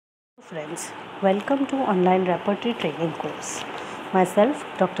friends, welcome to online repertory training course. Myself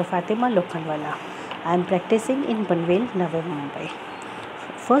Dr Fatema Lokhalwala. I am practicing in Panvel, Navi Mumbai.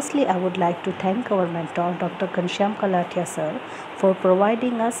 Firstly, I would like to thank our mentor Dr Kansham Kalatia sir for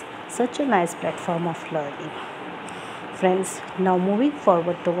providing us such a nice platform of learning. Friends, now moving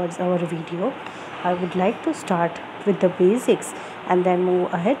forward towards our video, I would like to start with the basics and then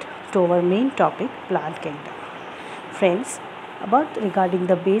move ahead to our main topic, plant kingdom. Friends, regarding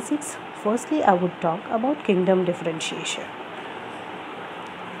the basics, firstly I would talk about kingdom differentiation.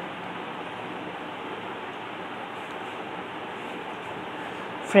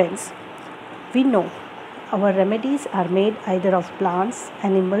 Friends, we know our remedies are made either of plants,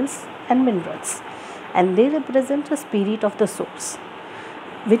 animals and minerals, and they represent the spirit of the source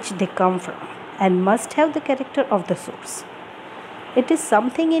which they come from and must have the character of the source. It is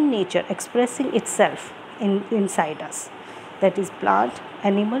something in nature expressing itself inside us, that is plant,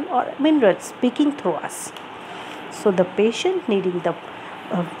 animal or mineral speaking through us. So the patient needing the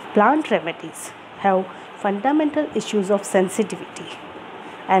plant remedies have fundamental issues of sensitivity,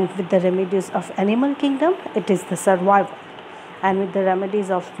 and with the remedies of animal kingdom it is the survival, and with the remedies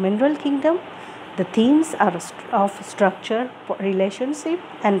of mineral kingdom the themes are of structure, relationship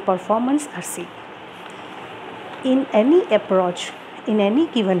and performance are seen. In any approach, in any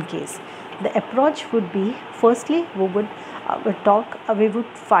given case, the approach would be, firstly we would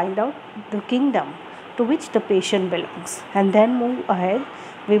find out the kingdom to which the patient belongs, and then move ahead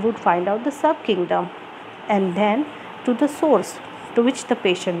we would find out the sub kingdom and then to the source to which the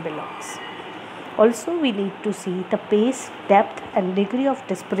patient belongs. Also we need to see the pace, depth and degree of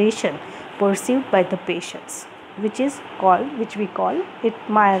desperation perceived by the patients, which we call it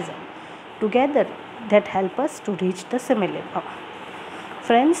miasm, together that help us to reach the simillimum.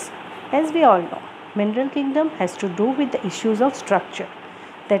 Friends, as we all know, mineral kingdom has to do with the issues of structure,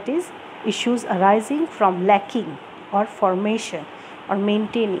 that is issues arising from lacking or formation or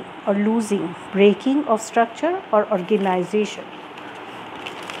maintaining or losing, breaking of structure or organization.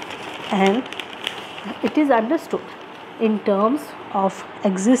 And it is understood in terms of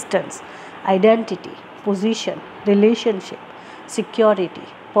existence, identity, position, relationship, security,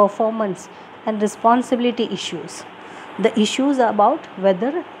 performance and responsibility issues. The issues are about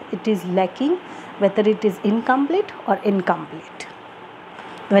whether it is lacking, whether it is incomplete or incomplete.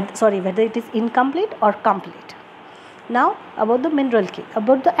 Whether it is incomplete or complete. Now about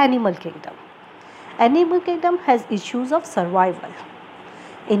the animal kingdom. Animal kingdom has issues of survival.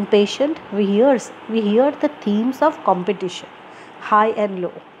 In patient, we hear the themes of competition, high and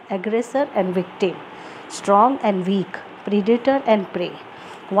low, aggressor and victim, strong and weak, predator and prey,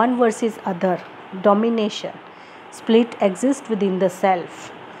 one versus other, domination, split exists within the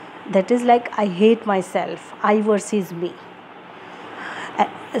self. That is like I hate myself, I versus me.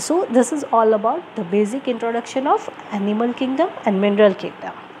 So this is all about the basic introduction of animal kingdom and mineral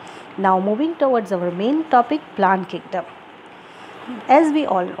kingdom. Now moving towards our main topic, plant kingdom. As we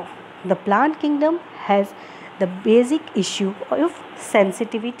all know, the plant kingdom has the basic issue of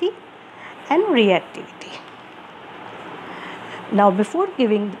sensitivity and reactivity. Now before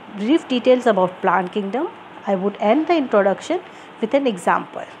giving brief details about plant kingdom, I would end the introduction with an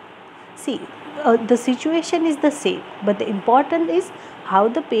example. See, the situation is the same, but the important is how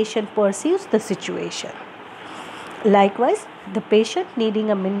the patient perceives the situation. Likewise, the patient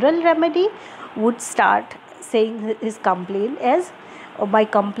needing a mineral remedy would start saying his complaint as, my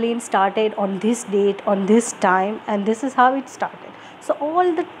complaint started on this date, on this time, and this is how it started. So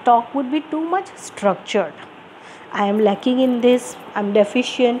all the talk would be too much structured. I am lacking in this, I am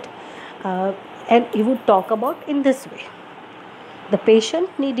deficient, and he would talk about in this way. The patient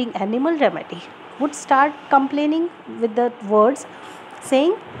needing animal remedy would start complaining with the words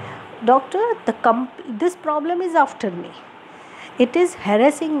saying, doctor, this problem is after me, it is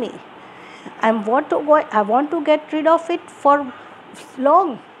harassing me, I want to get rid of it for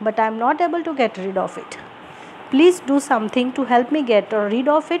long, but I am not able to get rid of it. Please do something to help me get rid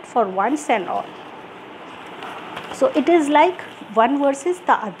of it for once and all. So it is like one versus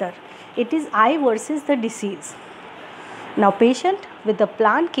the other. It is I versus the disease. Now patient with the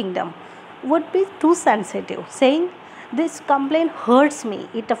plant kingdom would be too sensitive, saying this complaint hurts me,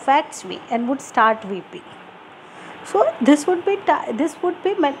 it affects me, and would start weeping. So this would be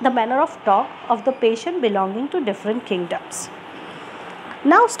the manner of talk of the patient belonging to different kingdoms.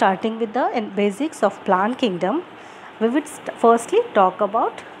 Now starting with the basics of plant kingdom, we would firstly talk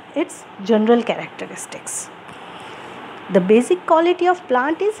about its general characteristics. The basic quality of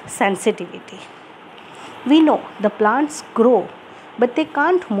plant is sensitivity. We know the plants grow, but they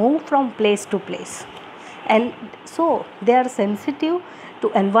can't move from place to place, and so they are sensitive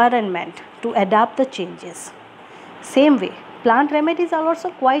to environment to adapt the changes. Same way, plant remedies are also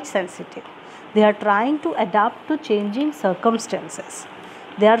quite sensitive. They are trying to adapt to changing circumstances.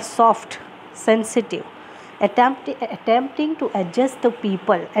 They are soft, sensitive, attempting to adjust the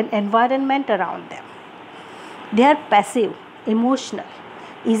people and environment around them. They are passive, emotional,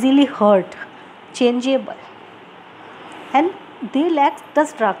 easily hurt, changeable, and they lack the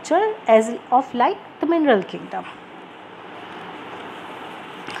structure as of like the mineral kingdom.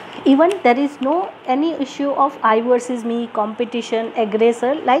 Even there is no any issue of I versus me, competition,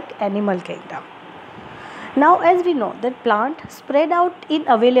 aggressor like animal kingdom. Now as we know that plant spread out in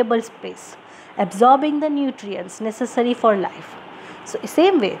available space, absorbing the nutrients necessary for life. So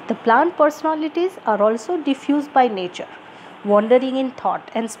same way the plant personalities are also diffused by nature, wandering in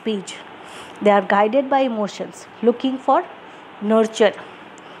thought and speech. They are guided by emotions, looking for nurture.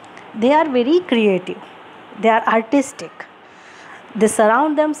 They are very creative. They are artistic. They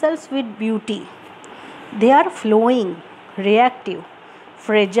surround themselves with beauty. They are flowing, reactive,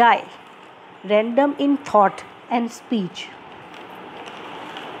 fragile, random in thought and speech.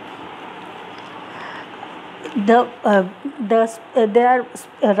 Their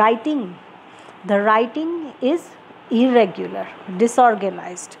writing, the writing is irregular,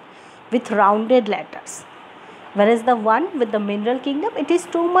 disorganized, with rounded letters. Whereas the one with the mineral kingdom, it is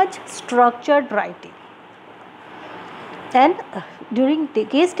too much structured writing. And during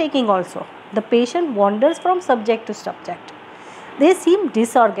case taking also, the patient wanders from subject to subject. They seem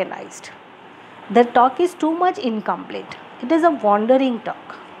disorganized. Their talk is too much incomplete. It is a wandering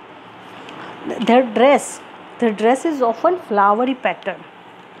talk. Their dress is often flowery pattern,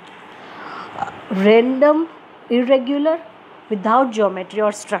 random, irregular, without geometry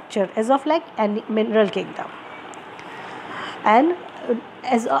or structure, as of like mineral kingdom. And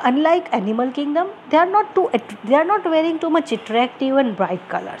as unlike animal kingdom, they are not wearing too much attractive and bright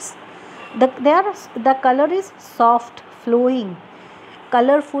colors. The color is soft, flowing,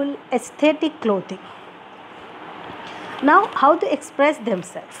 colorful, aesthetic clothing. Now how they express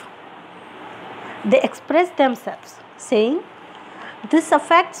themselves? They express themselves saying, this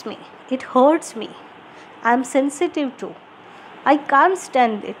affects me, it hurts me, I am sensitive to, I can't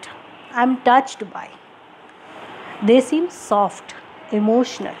stand it, I am touched by. They seem soft,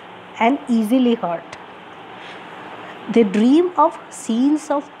 emotional, and easily hurt. They dream of scenes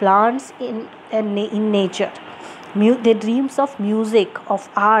of plants in nature. They dreams of music, of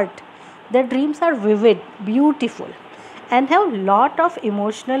art. Their dreams are vivid, beautiful, and have lot of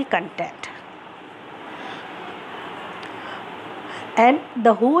emotional content. And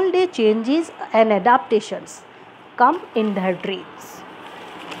the whole day changes and adaptations come in their dreams.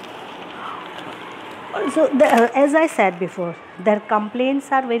 So, as I said before, their complaints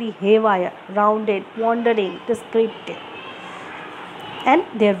are very haywire, rounded, wandering, descriptive, and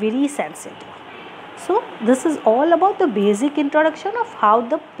they are very sensitive. So, this is all about the basic introduction of how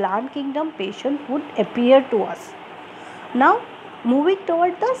the plant kingdom patient would appear to us. Now, moving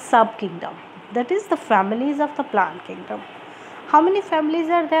toward the sub kingdom, that is the families of the plant kingdom. How many families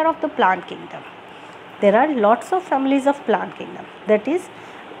are there of the plant kingdom? There are lots of families of plant kingdom. That is,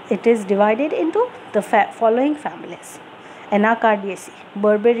 it is divided into the following families: Anacardiaceae,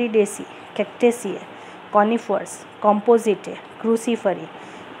 Berberidaceae, Cactaceae, Conifers, Compositae, Cruciferae,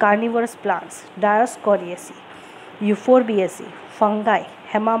 Carnivorous plants, Dioscoriaceae, Euphorbiaceae, Fungi,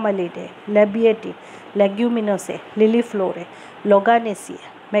 Hemamalidae, Labiatae, Leguminosae, Liliflorae, Loganaceae,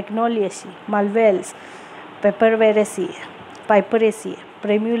 Magnoliaceae, Malveales, Pepperveraceae, Piperaceae,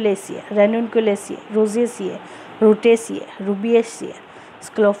 Primulaceae, Ranunculaceae, Rosaceae, Rutaceae, Rubiaceae,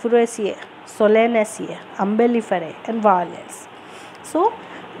 Sclophoraceae, Solanaceae, Umbelliferae, and Violettes. So,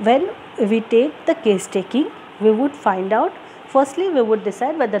 when we take the case taking, we would find out, firstly we would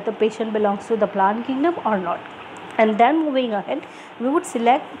decide whether the patient belongs to the plant kingdom or not. And then moving ahead, we would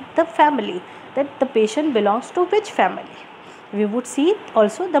select the family, that the patient belongs to which family. We would see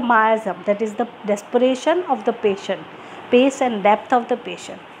also the miasm, that is the desperation of the patient, pace and depth of the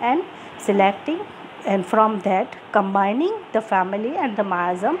patient, and selecting, and from that combining the family and the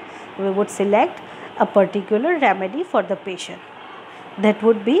miasm, we would select a particular remedy for the patient. That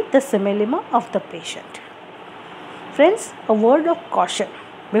would be the similima of the patient. Friends, a word of caution.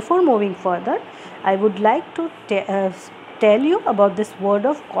 Before moving further, I would like to tell you about this word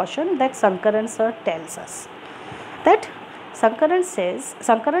of caution that Sankaran sir tells us. That Sankaran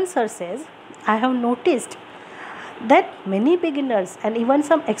sir says, I have noticed that many beginners and even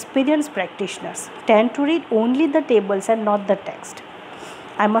some experienced practitioners tend to read only the tables and not the text.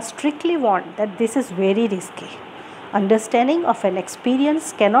 I must strictly warn that this is very risky. Understanding of an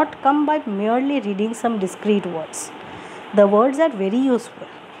experience cannot come by merely reading some discrete words. The words are very useful,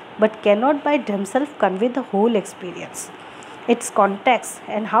 but cannot by themselves convey the whole experience, its context,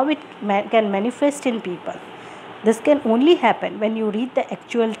 and how it can manifest in people. This can only happen when you read the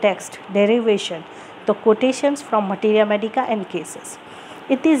actual text, derivation, the quotations from materia medica and cases.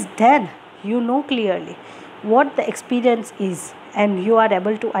 It is then you know clearly what the experience is, and you are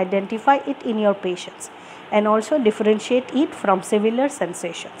able to identify it in your patients and also differentiate it from similar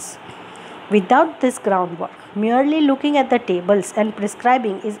sensations. Without this groundwork, merely looking at the tables and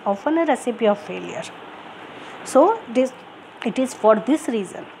prescribing is often a recipe of failure. So it is for this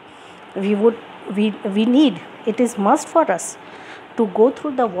reason we need, it is must for us to go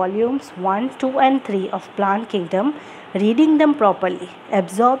through the volumes 1, 2 and 3 of Plant Kingdom, reading them properly,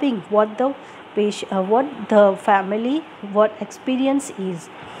 absorbing what the what the family, what experience is,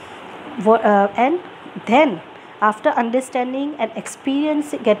 and then after understanding and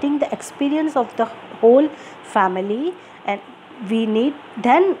getting the experience of the whole family, and we need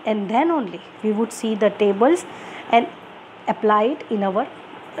then only we would see the tables and apply it in our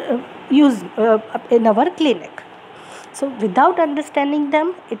in our clinic. So without understanding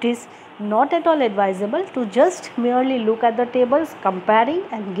them, it is not at all advisable to just merely look at the tables, comparing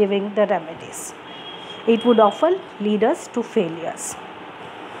and giving the remedies. It would often lead us to failures.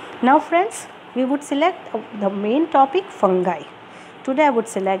 Now friends, we would select the main topic, fungi. Today I would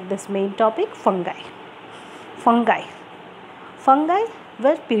select this main topic, fungi. Fungi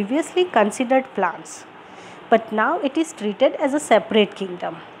were previously considered plants, but now it is treated as a separate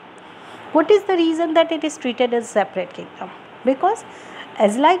kingdom. What is the reason that it is treated as a separate kingdom? Because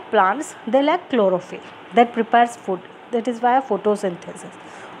as like plants, they lack chlorophyll that prepares food, that is via photosynthesis.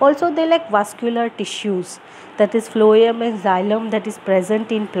 Also they lack vascular tissues, that is phloem and xylem, that is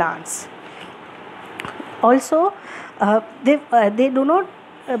present in plants. Also they do not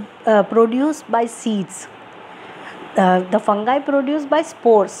produce by seeds. The fungi produce by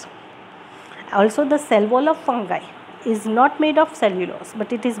spores. Also the cell wall of fungi is not made of cellulose,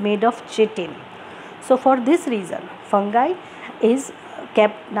 but it is made of chitin. So for this reason, fungi is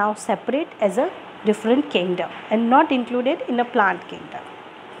kept now separate as a different kingdom and not included in a plant kingdom.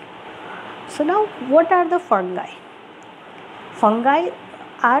 So now what are the fungi? Fungi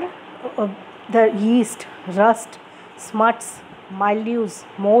are the yeast, rust, smuts, mildews,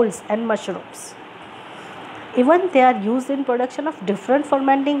 molds and mushrooms. Even they are used in production of different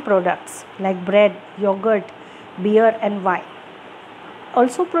fermenting products like bread, yogurt, beer and wine.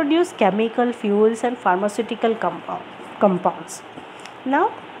 Also produce chemical, fuels and pharmaceutical compounds. Now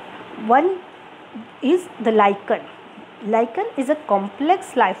one is the lichen. Lichen is a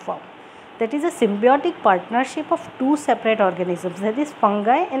complex life form, that is a symbiotic partnership of two separate organisms, that is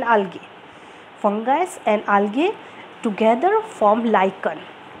fungi and algae. Fungi and algae together form lichen,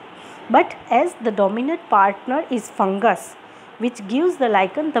 but as the dominant partner is fungus, which gives the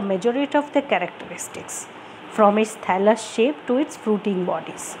lichen the majority of the characteristics, from its thallus shape to its fruiting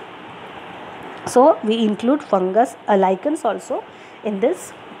bodies. So we include lichens also in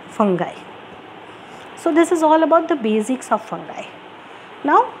this fungi. So this is all about the basics of fungi.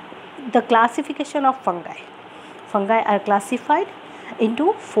 Now the classification of fungi. Fungi are classified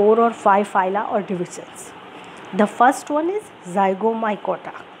into 4 or 5 phyla or divisions. The first one is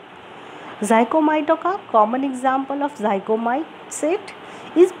Zygomycota. Zygomycota, common example of zygomycete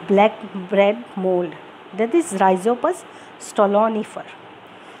is black bread mold, that is Rhizopus stolonifer.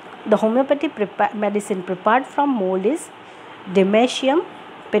 The homeopathic medicine prepared from mold is Dimetium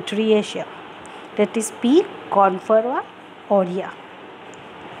petriaceum, that is P. conferva aurea.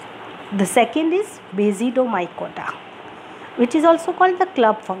 The second is Basidomycota, which is also called the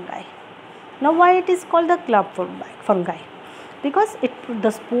club fungi. Now why it is called the club fungi? Because the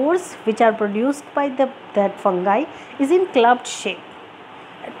spores which are produced by that fungi is in clubbed shape,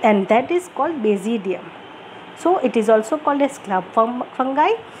 and that is called basidium. So it is also called as club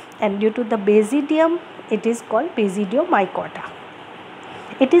fungi, and due to the basidium it is called Basidiomycota.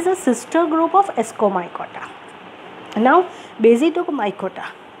 It is a sister group of Ascomycota. Now Basidomycota,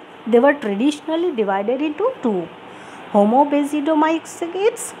 they were traditionally divided into two: Homo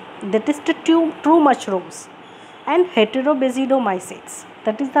basidomycetes, that is the true mushrooms, and Heterobasidomycetes,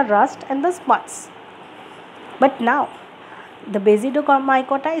 that is the rust and the smuts. But now the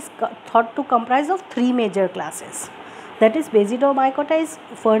Basidomycota is thought to comprise of 3 major classes. That is, Basidomycota is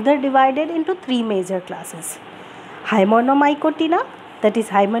further divided into 3 major classes: Hymenomycotina, that is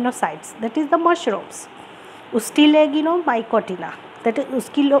hymenocytes, that is the mushrooms; Ustileginomycotina, that is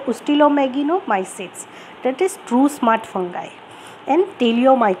Ustilomeginomycetes, that is true smut fungi; and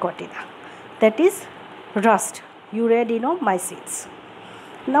Teleomycotina, that is rust, Uridinomycetes.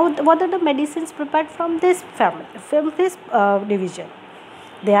 Now, what are the medicines prepared from this family, from this division?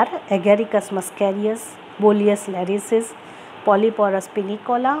 They are Agaricus muscarius, Boleus laricis, Polyporus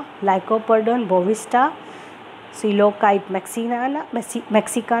pinicola, Lycoperdon bovista, Psilocybin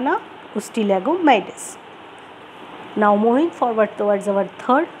mexicana, Ustilegum maidis. Now, moving forward towards our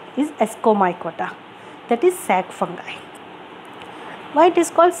third is Ascomycota, that is sac fungi. Why it is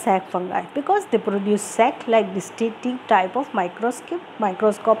called sac fungi? Because they produce sac-like distinct type of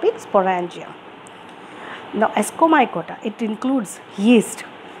microscopic sporangia. Now, Ascomycota, it includes yeast,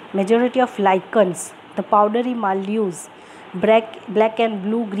 majority of lichens, the powdery malleus, black and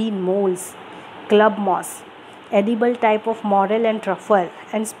blue-green molds, club moss, edible type of morel and truffle,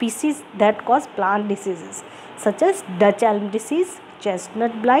 and species that cause plant diseases such as Dutch elm disease,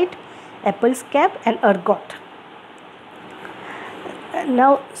 chestnut blight, apple scab, and ergot.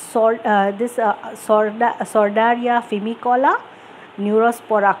 Now, Sordaria fimicola,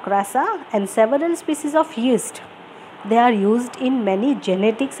 Neurospora crassa, and several species of yeast. They are used in many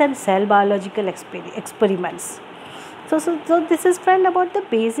genetics and cell biological experiments. So this is, friend, about the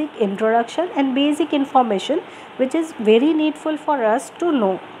basic introduction and basic information which is very needful for us to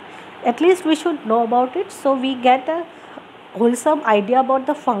know. At least we should know about it, so we get a wholesome idea about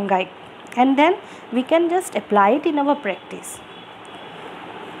the fungi, and then we can just apply it in our practice.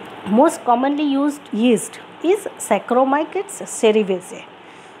 Most commonly used yeast is Saccharomyces cerevisiae,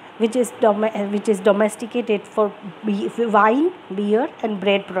 which is domesticated for wine, beer, and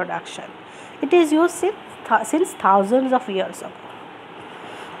bread production. It is used since thousands of years ago.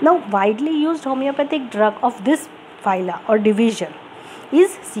 Now, widely used homeopathic drug of this phyla or division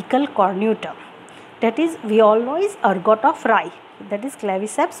is Sickle cornutum. That is, we all know, is ergot of rye, that is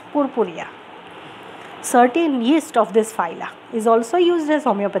Claviceps purpurea. Certain yeast of this phyla is also used as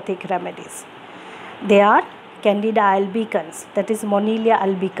homeopathic remedies. They are Candida albicans, that is Monilea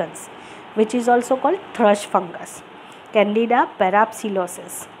albicans, which is also called thrush fungus, Candida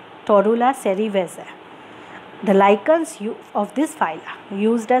parapsilosis, Torula cerevisiae. The lichens of this phyla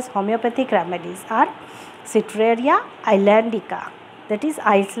used as homeopathic remedies are Citraria islandica, that is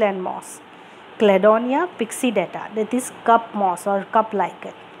Iceland moss, Cladonia pyxidata, that is cup moss or cup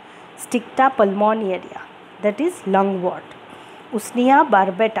lichen, Sticta pulmonaria, that is lungwort, Usnea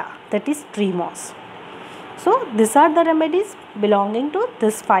barbata, that is tree moss. So, these are the remedies belonging to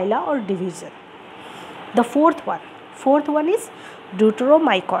this phyla or division. The fourth one is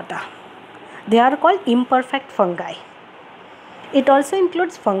Deuteromycota. They are called imperfect fungi. It also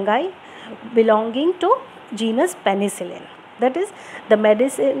includes fungi belonging to genus penicillin. That is, the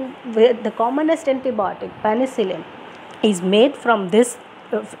medicine, the commonest antibiotic, penicillin, is made from this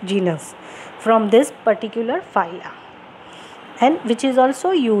genus, from this particular phyla, and which is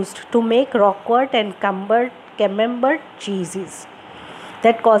also used to make Roquefort and Camembert cheeses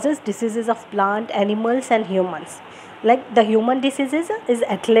that causes diseases of plant, animals, and humans. Like the human diseases is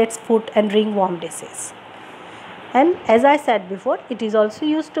athlete's foot and ringworm disease. And as I said before, it is also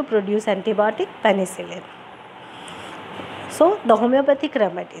used to produce antibiotic penicillin. So, the homeopathic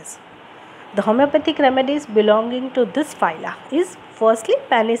remedies. The homeopathic remedies belonging to this phyla is firstly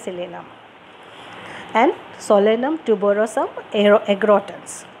penicillinum and Solanum tuberosum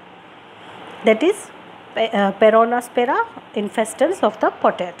agrotans, that is Peronospora infestans of the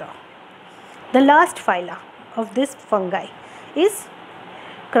potato. The last phyla of this fungi is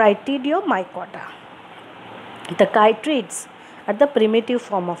Critidiomycota. The chytrids are the primitive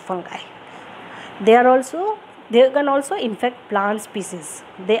form of fungi. They can also infect plant species.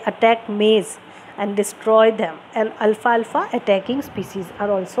 They attack maize and destroy them, and alfalfa attacking species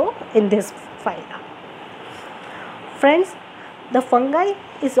are also in this phyla. Friends, the fungi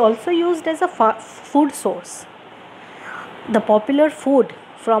is also used as a food source. The popular food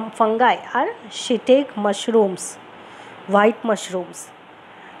from fungi are shiitake mushrooms, white mushrooms,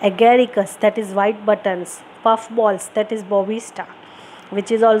 agaricus, that is white buttons, puffballs, that is bovista,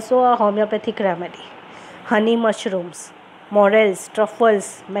 which is also a homeopathic remedy, honey mushrooms, morels,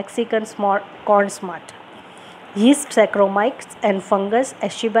 truffles, Mexican corn smut. Yeast, Saccharomyces, and fungus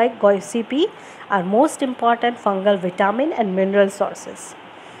Escherichia gossypii are most important fungal vitamin and mineral sources.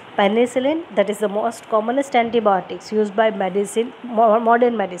 Penicillin, that is the most commonest antibiotics used by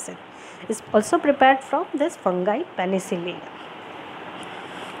modern medicine, is also prepared from this fungi penicillin.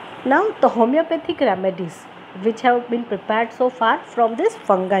 Now, the homeopathic remedies which have been prepared so far from this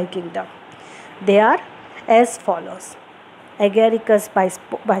fungi kingdom, they are as follows: Agaricus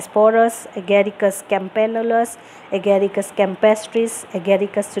bisporus, Agaricus campanulus, Agaricus campestris,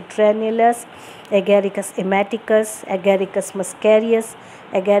 Agaricus citrinellus, Agaricus ematicus, Agaricus muscarius,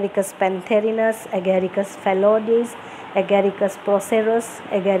 Agaricus pantherinus, Agaricus phalloides, Agaricus procerus,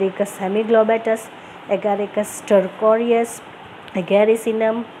 Agaricus hemiglobatus, Agaricus stercoreus,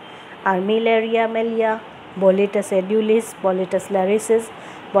 Agaricinum, Armillaria melia, Boletus edulis, Boletus laricis,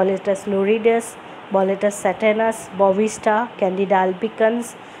 Boletus luridus, Boletus satanus, Bovista, Candida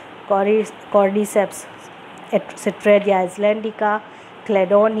albicans, Cordyceps Citraria islandica,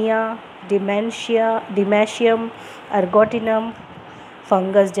 Cladonia, Dimatium, Ergotinum,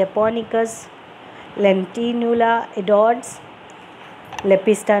 Fungus japonicus, Lentinula edodes,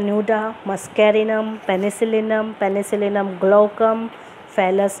 Lepista nuda, Muscarinum, Penicillinum glaucum,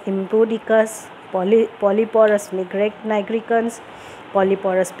 Phallus impudicus, Polyporus nigricans,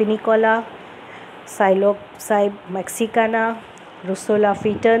 Polyporus pinicola, Psilocybe mexicana, Russula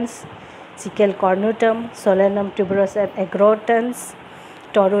fetans, Sichel cornutum, Solanum tuberosum agrotans,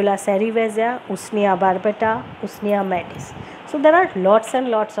 Torula cerevisiae, Usnea barbata, Usnea medis. So there are lots and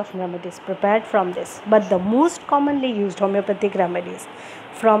lots of remedies prepared from this, but the most commonly used homeopathic remedies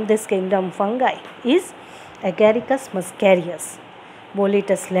from this kingdom fungi is Agaricus muscarius,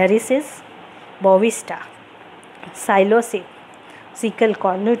 Boletus laricis, Bovista, Psilocybe, Sichel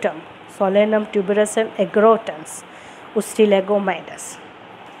cornutum, Solanum tuberosum agrotans, Ustilegomydus.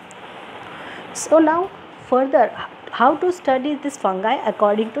 So now further, how to study this fungi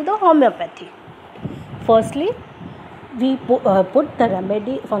according to the homeopathy? Firstly, we put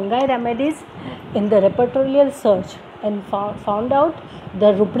the fungi remedies in the repertorial search and found out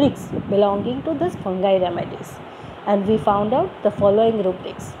the rubrics belonging to this fungi remedies, and we found out the following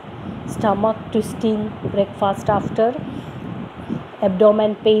rubrics: stomach twisting, breakfast after,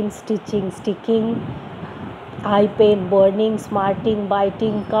 abdomen pain, stitching, sticking, eye pain, burning, smarting,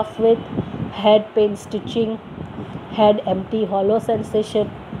 biting, cough with, head pain, stitching, head empty, hollow sensation,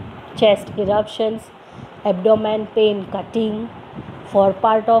 chest eruptions, abdomen pain, cutting,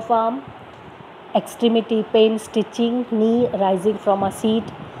 forepart of arm, extremity pain, stitching, knee rising from a seat,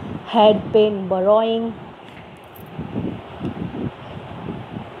 head pain, burrowing.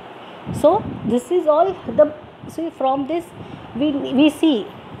 So this is all the, see, from this we see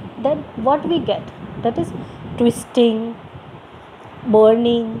that what we get, that is twisting,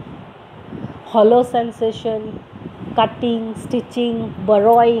 burning, hollow sensation, cutting, stitching,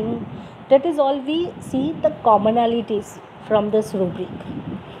 burrowing. That is all we see the commonalities from this rubric.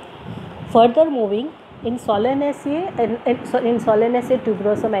 Further moving, in Solanaceae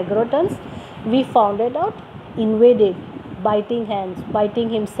tuberosum agrotans, we found it out invaded, biting hands, biting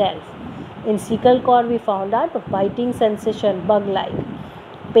himself. In Sichel cor we found out biting sensation, bug-like,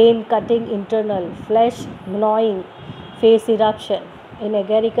 pain, cutting internal, flesh gnawing, face eruption. In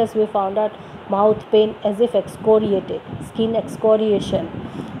Agaricus we found out mouth pain as if excoriated, skin excoriation,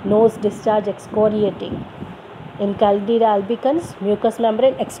 nose discharge excoriating. In Candida albicans, mucous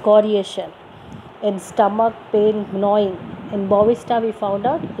membrane excoriation. In stomach pain, gnawing. In Bovista we found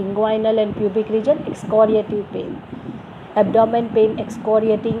out inguinal and pubic region excoriative pain. Abdomen pain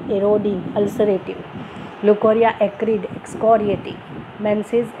excoriating, eroding, ulcerative. Leucorrhea acrid, excoriating.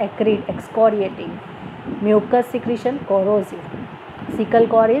 Menses acrid, excoriating. Mucus secretion corrosive. Sichel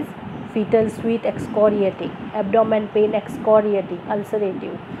cor is fetal sweet, excoriating. Abdomen pain excoriating,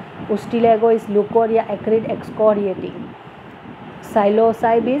 ulcerative. Ustilago is leucorrhea acrid, excoriating.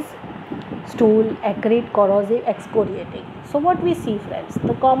 Psilocybe is stool acrid, corrosive, excoriating. So what we see, friends,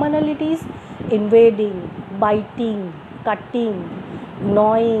 the commonalities: invading, biting, cutting,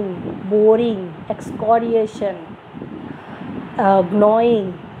 gnawing, boring, excoriation,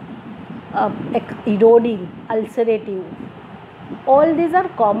 gnawing, eroding, ulcerative. All these are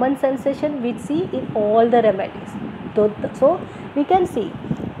common sensations we see in all the remedies. So we can see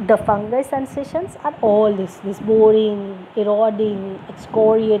the fungi sensations are all this boring, eroding,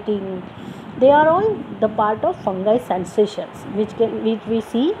 excoriating. They are all the part of fungi sensations which we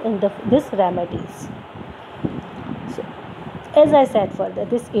see in this remedies. So, as I said further,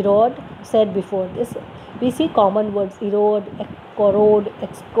 this erode, said before this, we see common words: erode, corrode,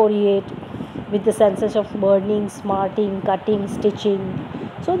 excoriate, with the sensation of burning, smarting, cutting, stitching.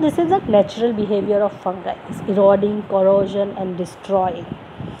 So this is a natural behavior of fungi, eroding, corrosion and destroying.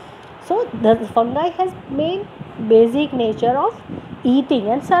 So the fungi has main basic nature of eating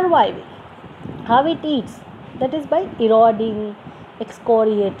and surviving. How it eats? That is by eroding,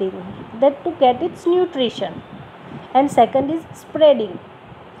 excoriating, that to get its nutrition. And second is spreading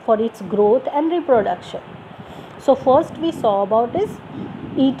for its growth and reproduction. So first we saw about is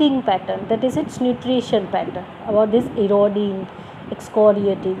eating pattern, that is its nutrition pattern, about this eroding,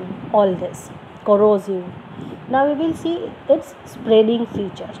 excoriating, all this, corrosive. Now we will see its spreading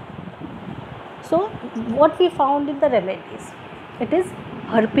feature. So what we found in the remedies, it is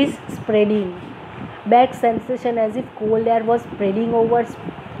herpes spreading, back sensation as if cold air was spreading over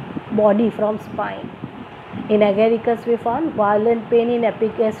body from spine. In agaricus, we found violent pain in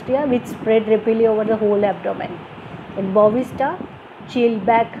epicastria which spread rapidly over the whole abdomen. In bovista, chill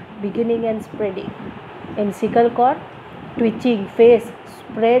back beginning and spreading. In sickle cord, twitching face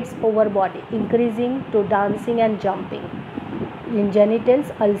spreads over body, increasing to dancing and jumping. In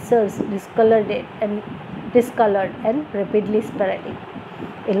genitals, ulcers discolored and rapidly spreading.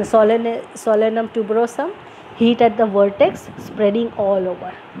 In solanum tuberosum, heat at the vertex spreading all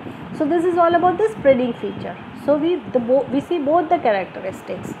over. So this is all about the spreading feature. So we see both the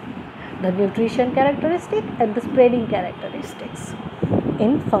characteristics, the nutrition characteristic and the spreading characteristics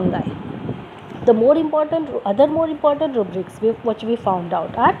in fungi. The more important rubrics which we found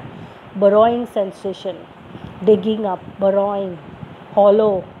out are burrowing sensation, digging up, burrowing,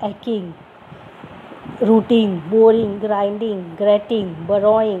 hollow, aching, rooting, boring, grinding, grating,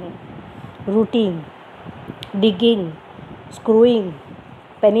 burrowing, rooting, digging, screwing,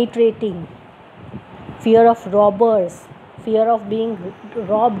 penetrating, fear of robbers, fear of being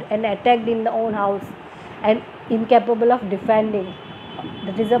robbed and attacked in the own house and incapable of defending.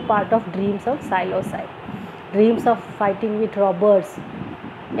 That is a part of dreams of psilocybe. Dreams of fighting with robbers.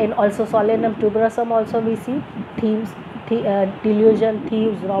 And also solanum tuberosum also we see delusion,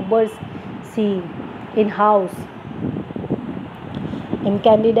 thieves, robbers seen in house. In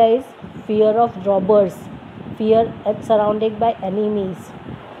candida is fear of robbers, fear surrounded by enemies.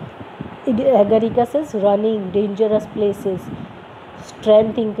 In agaricus is running, dangerous places,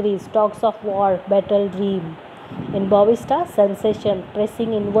 strength increase, talks of war, battle dream. In bovista, sensation,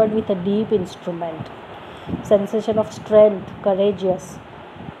 pressing inward with a deep instrument, sensation of strength, courageous,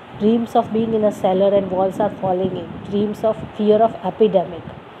 dreams of being in a cellar and walls are falling in, dreams of fear of epidemic.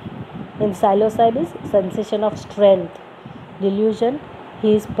 In psilocybe is sensation of strength, delusion,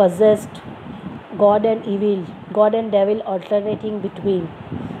 he is possessed, God and evil, God and devil alternating between.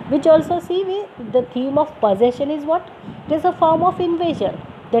 Which also see the theme of possession is what? It is a form of invasion.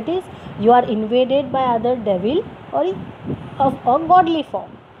 That is, you are invaded by other devil or of a godly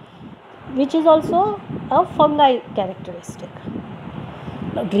form, which is also a fungi characteristic.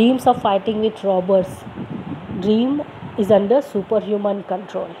 Dreams of fighting with robbers. Dream is under superhuman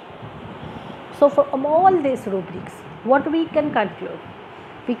control. So from all these rubrics, what we can conclude?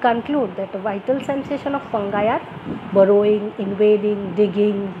 We conclude that the vital sensation of fungi are burrowing, invading,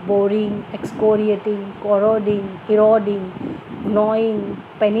 digging, boring, excoriating, corroding, eroding, gnawing,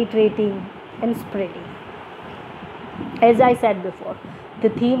 penetrating and spreading. As I said before, the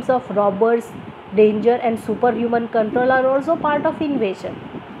themes of robbers, danger and superhuman control are also part of invasion.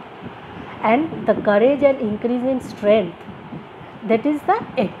 And the courage and increase in strength, that is the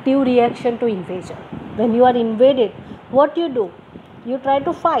active reaction to invasion. When you are invaded, what you do? You try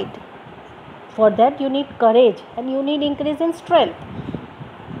to fight. For that you need courage and you need increase in strength.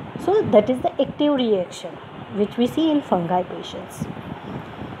 So that is the active reaction which we see in fungi patients.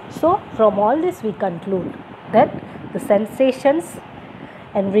 So from all this we conclude that the sensations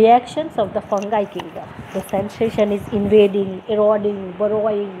and reactions of the fungi kingdom. The sensation is invading, eroding,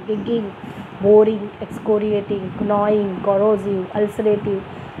 burrowing, digging, boring, excoriating, gnawing, corrosive, ulcerative,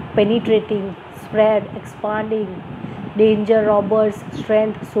 penetrating, spread, expanding, danger, robbers,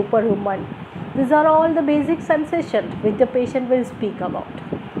 strength, superhuman. These are all the basic sensations which the patient will speak about.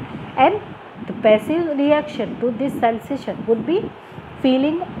 And the passive reaction to this sensation would be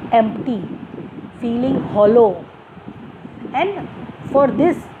feeling empty, feeling hollow. And for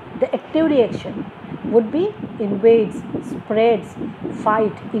this, the active reaction would be invades, spreads,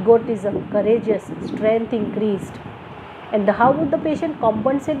 fight, egotism, courageous, strength increased. And how would the patient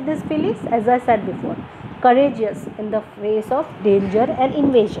compensate these feelings? As I said before, courageous in the face of danger and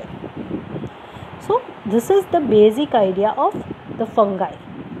invasion. So this is the basic idea of the fungi.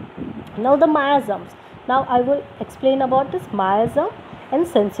 Now the miasms. Now I will explain about this miasm and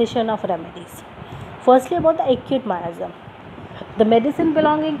sensation of remedies. Firstly, about the acute miasm. The medicine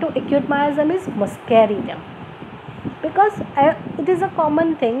belonging to acute miasm is muscarinum, because it is a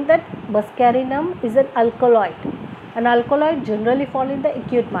common thing that muscarinum is an alkaloid. An alkaloid generally fall in the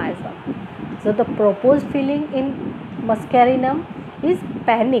acute miasm. So the proposed feeling in muscarinum is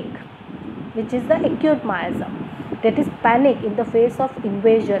panic, which is the acute miasm. That is panic in the face of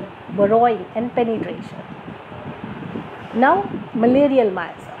invasion, burrowing and penetration. Now malarial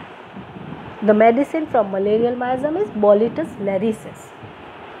miasm. The medicine from malarial miasm is Boletus laricis.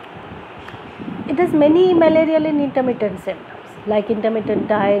 It has many malarial and intermittent symptoms like intermittent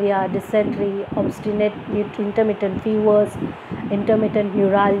diarrhea, dysentery, obstinate intermittent fevers, intermittent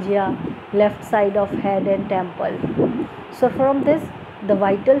neuralgia, left side of head and temple. So from this, the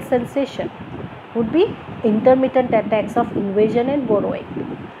vital sensation would be intermittent attacks of invasion and burrowing.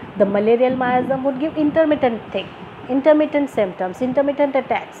 The malarial miasm would give intermittent symptoms, intermittent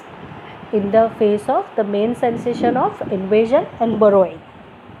attacks in the face of the main sensation of invasion and burrowing.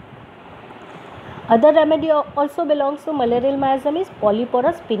 Other remedy also belongs to malarial miasm is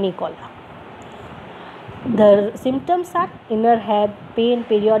polyporous pinicola. The symptoms are inner head pain,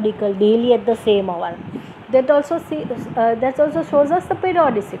 periodical, daily at the same hour. That also shows us the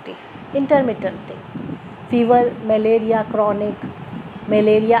periodicity, intermittent thing. Fever, malaria chronic,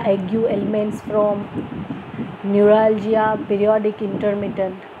 malaria ague elements from neuralgia, periodic,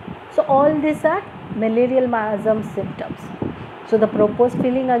 intermittent. So all these are malarial miasm symptoms. So the proposed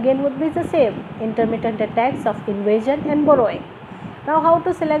feeling again would be the same, intermittent attacks of invasion and burrowing. Now how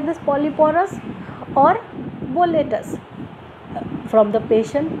to select this polyporous or boletus? From the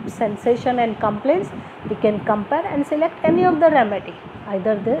patient sensation and complaints, we can compare and select any of the remedy,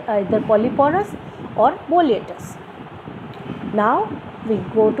 either polyporous or boletus. Now we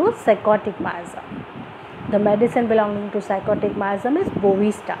go to psychotic miasm. The medicine belonging to psychotic miasm is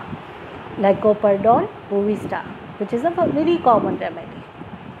Bovista, Lycoperdon Bovista, which is a very common remedy.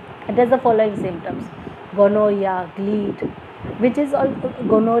 It has the following symptoms: gonorrhea, gleat, which is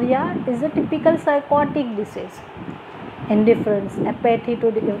gonorrhea is a typical psychotic disease. Indifference, apathy to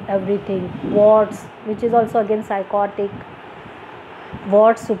everything. Warts, which is also again psychotic.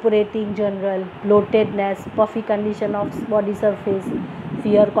 Warts suppurating general, bloatedness, puffy condition of body surface,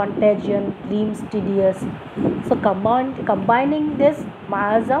 fear contagion, dreams tedious. So combining this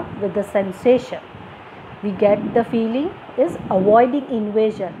miasm with the sensation, we get the feeling is avoiding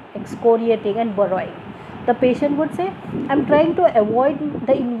invasion, excoriating and burrowing. The patient would say, I am trying to avoid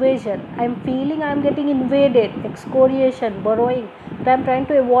the invasion, I am feeling I am getting invaded, excoriation, burrowing, but I am trying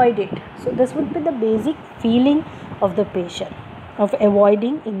to avoid it. So this would be the basic feeling of the patient, of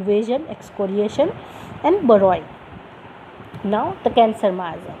avoiding invasion, excoriation and burrowing. Now the cancer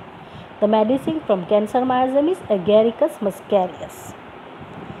miasm. The medicine from cancer miasm is Agaricus muscarius.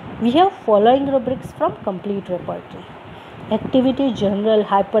 We have following rubrics from complete repertory. Activity general,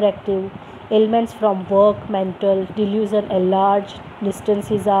 hyperactive, ailments from work, mental, delusion, enlarged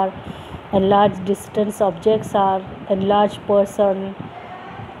distances are, enlarged distance objects are, enlarged person,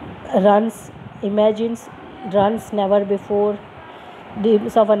 runs, imagines, runs never before,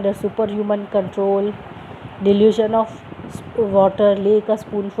 dreams of under superhuman control, delusion of water, lake, a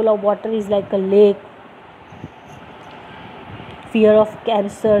spoonful of water is like a lake, fear of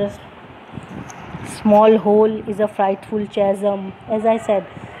cancer, small hole is a frightful chasm. As I said,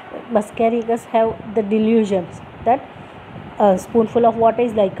 muscaricus have the delusions that a spoonful of water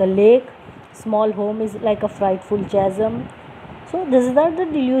is like a lake, small home is like a frightful chasm. So these are the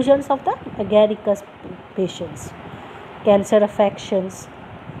delusions of the agaricus patients. Cancer affections.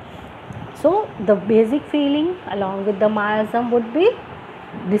 So the basic feeling along with the miasm would be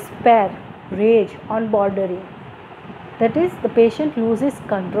despair, rage on bordering. That is, the patient loses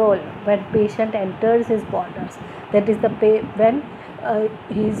control when patient enters his borders. That is when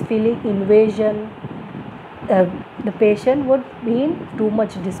he is feeling invasion. The patient would be in too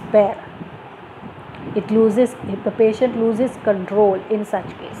much despair. The patient loses control in such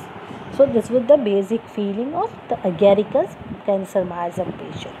case. So this was the basic feeling of the agaricus cancer miasm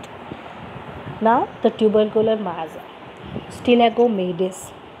patient. Now the tubercular miasm, Stillego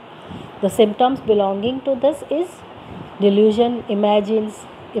medis. The symptoms belonging to this is delusion,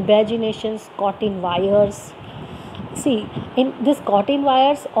 imaginations caught in wires. See, in this caught in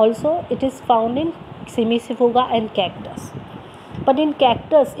wires also it is found in Cimicifuga and cactus. But in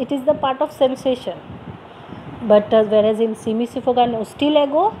cactus it is the part of sensation. But whereas in Cimicifuga and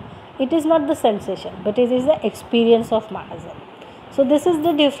Stillego it is not the sensation, but it is the experience of miasm. So this is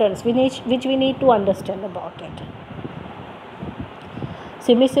the difference which we need to understand about it.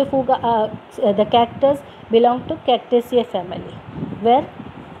 Cimicifuga, the cactus belong to Cactaceae family, where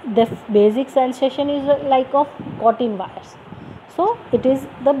the basic sensation is like of caught in wires. So it is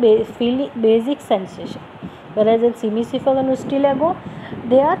the basic sensation. Whereas in Cimicifuga and Stillego,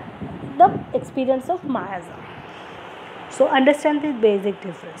 they are the experience of miasm. So understand this basic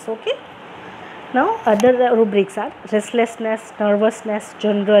difference. Okay. Now other rubrics are restlessness, nervousness,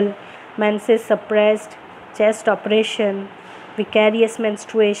 general, menses suppressed, chest operation, vicarious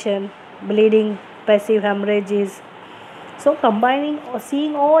menstruation, bleeding, passive hemorrhages. So combining or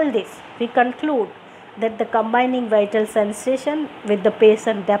seeing all this, we conclude that the combining vital sensation with the pace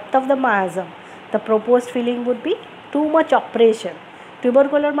and depth of the miasm, the proposed feeling would be too much oppression.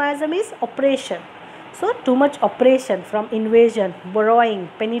 Tubercular miasm is oppression. So too much oppression from invasion, burrowing,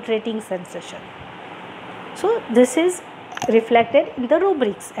 penetrating sensation. So this is reflected in the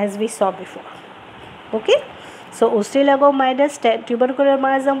rubrics as we saw before. Okay. So Osteologomydus tubercular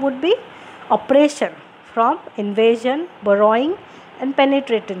miasm would be oppression from invasion, burrowing and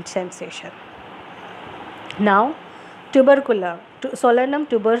penetrating sensation. Now tubercular, Solanum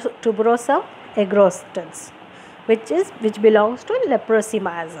tuberosum agrostans, which belongs to leprosy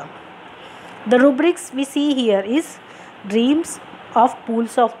miasm. The rubrics we see here is dreams of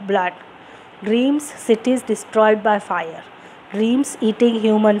pools of blood, dreams cities destroyed by fire, dreams eating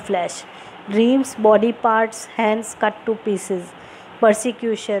human flesh, dreams body parts, hands cut to pieces,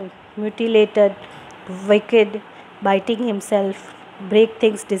 persecution, mutilated, wicked, biting himself, break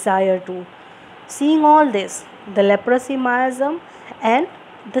things desire to. Seeing all this, the leprosy miasm and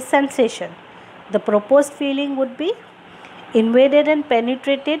the sensation, the proposed feeling would be invaded and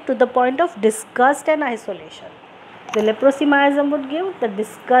penetrated to the point of disgust and isolation. The leprosy miasm would give the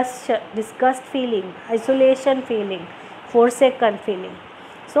disgust feeling, isolation feeling, forsaken feeling.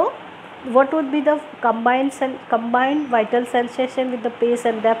 So, what would be the combined vital sensation with the pace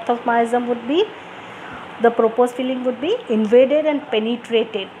and depth of miasm would be? The proposed feeling would be invaded and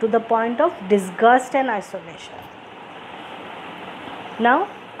penetrated to the point of disgust and isolation. Now,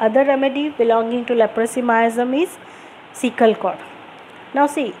 other remedy belonging to leprosy miasm is cecal cord. Now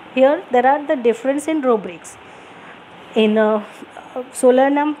see, here there are the difference in rubrics. In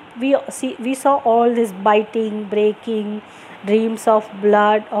Solanum, we saw all this biting, breaking, dreams of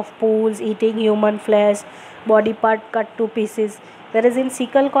blood, of pools, eating human flesh, body part cut to pieces. Whereas in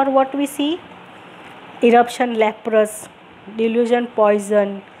cecal cord, what we see? Eruption leprous, delusion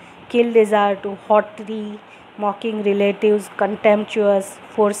poison, kill desire to haughty, mocking relatives, contemptuous,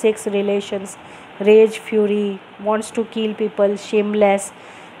 forsakes relations, rage fury, wants to kill people, shameless,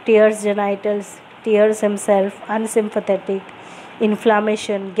 tears genitals, tears himself, unsympathetic,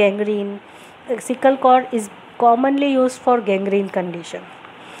 inflammation, gangrene. Sickle cord is commonly used for gangrene condition.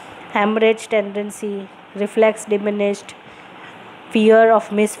 Hemorrhage tendency, reflex diminished, fear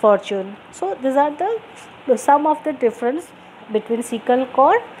of misfortune. So these are the some of the difference between cecal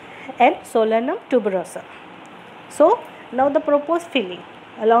cord and Solanum tuberosum. So now the proposed feeling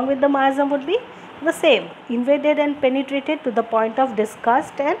along with the miasm would be the same, invaded and penetrated to the point of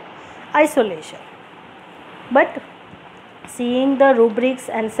disgust and isolation. But seeing the rubrics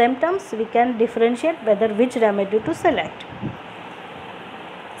and symptoms, we can differentiate whether which remedy to select.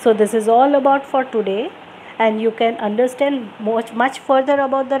 So this is all about for today, and you can understand much further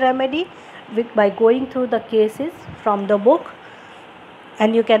about the remedy by going through the cases from the book,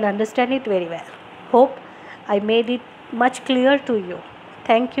 and you can understand it very well. Hope I made it much clear to you.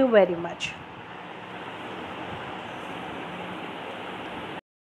 Thank you very much.